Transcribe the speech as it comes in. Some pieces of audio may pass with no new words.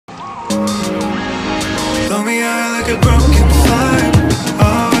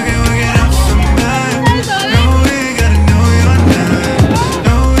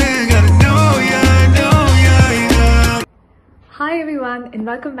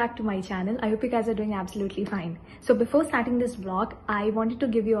welcome back to my channel. I hope you guys are doing absolutely fine. So before starting this vlog, I wanted to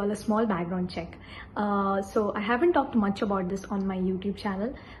give you all a small background check. So I haven't talked much about this on my YouTube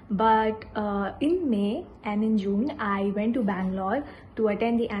channel, but in May and in June, I went to Bangalore to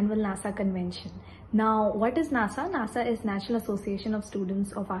attend the annual NASA convention. Now, what is NASA? NASA is National Association of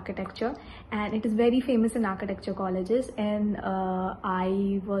Students of Architecture, and it is very famous in architecture colleges. And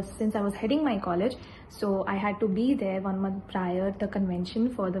since I was heading my college, so I had to be there 1 month prior the convention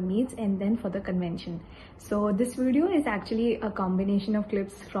for the meets and then for the convention. So this video is actually a combination of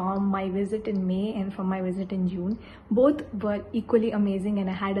clips from my visit in May and from my visit in June. Both were equally amazing,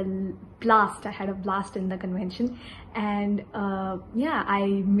 and I had a blast. I had a blast in the convention, and yeah, I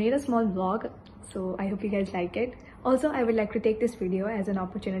made a small vlog. So I hope you guys like it. Also, I would like to take this video as an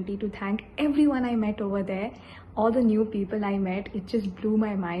opportunity to thank everyone I met over there, all the new people I met. It just blew my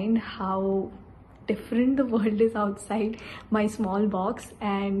mind how different the world is outside my small box.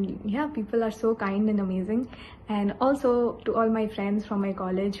 And yeah, people are so kind and amazing. And also to all my friends from my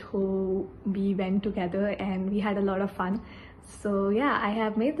college who we went together and we had a lot of fun. So yeah, I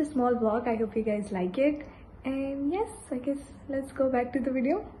have made this small vlog. I hope you guys like it. And yes, I guess let's go back to the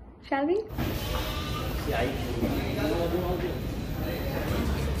video. Shall we?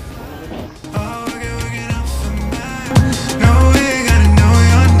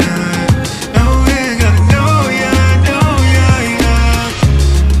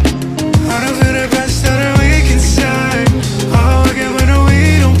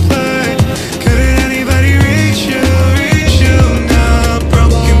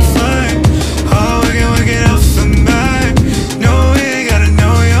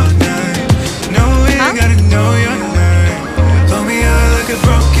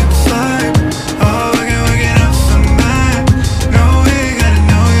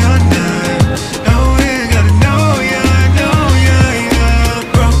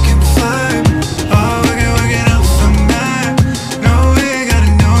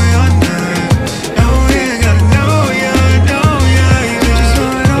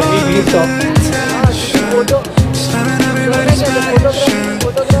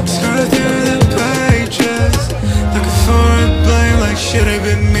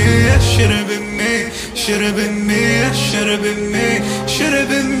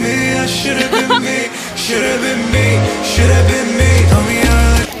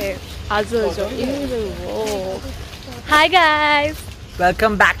 Hi guys!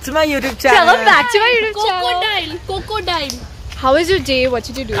 Welcome back to my YouTube channel. Welcome back to my YouTube channel. Crocodile. How was your day? What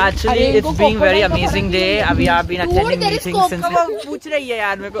did you do? Actually, it's been very amazing day. We have been attending meetings since.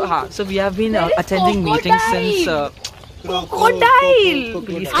 So we have been attending meetings since.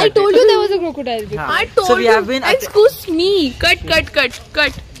 Crocodile. I told you there was a crocodile. I told so we have been. Excuse me. Cut.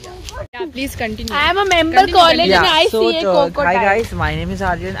 Yeah, please continue. I am a member college and I see a crocodile. Hi guys, my name is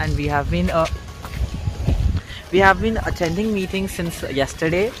Aryan and we have been attending meetings since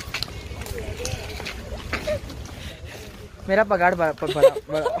yesterday. मेरा पगार बड़ा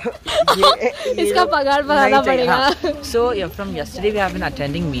इसका पगार बढ़ाना पड़ेगा. So yeah, from yesterday we have been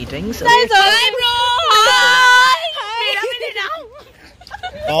attending meetings. Hi bro. Hi.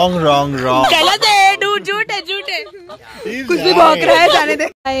 Wrong. गलत है. dude, झूठ है. कुछ भी भौंक रहा है, जाने दे.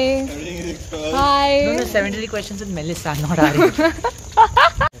 Hi. No, 73 questions with Melissa, not Aryan.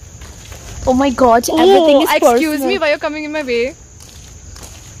 Oh my God, everything is personal. Excuse me, why you're coming in my way?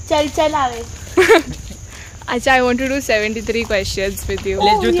 चल आवे. Acha, I want to do 73 questions with you.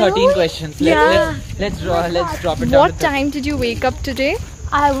 Let's do 13 questions. Let's drop it down. What time did you wake up today?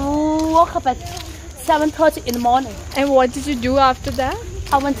 I woke up at 7:30 in the morning. And what did you do after that?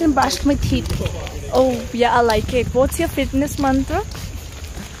 I went and brushed my teeth. Oh yeah, I like it. What's your fitness mantra?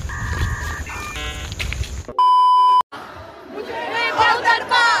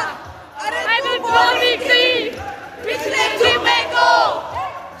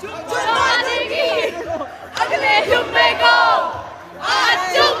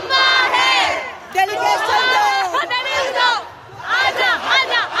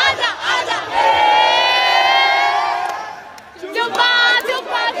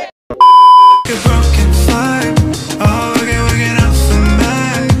 A broken fire. Oh, we're getting off the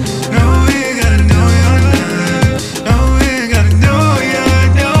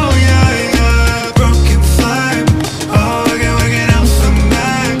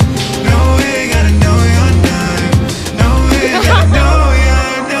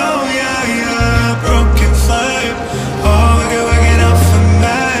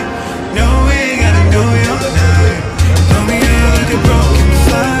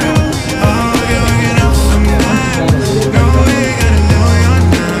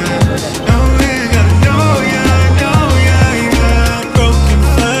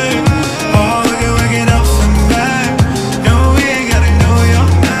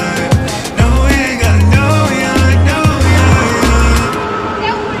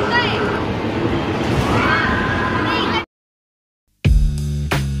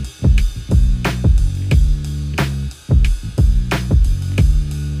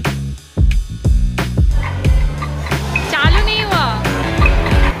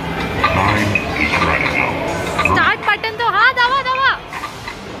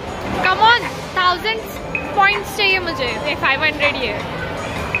points चाहिए मुझे, 500 ये.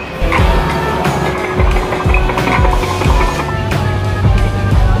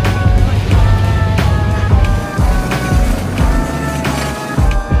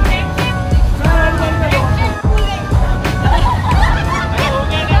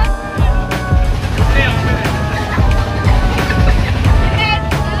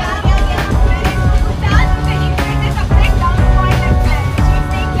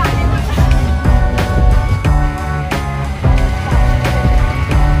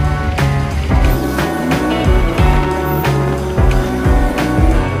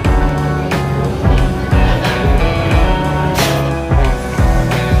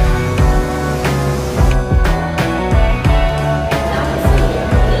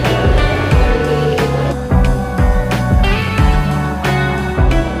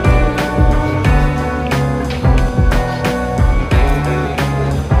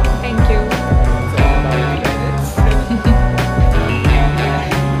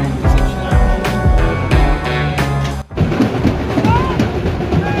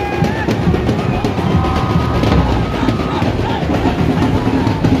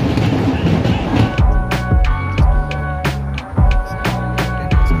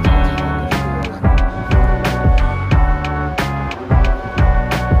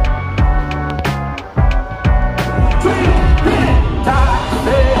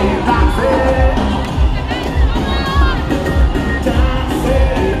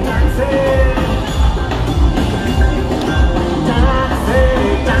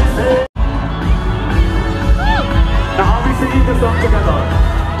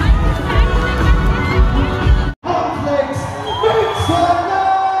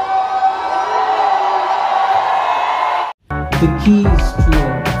 The keys to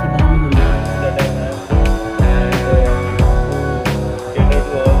a phenomenal life.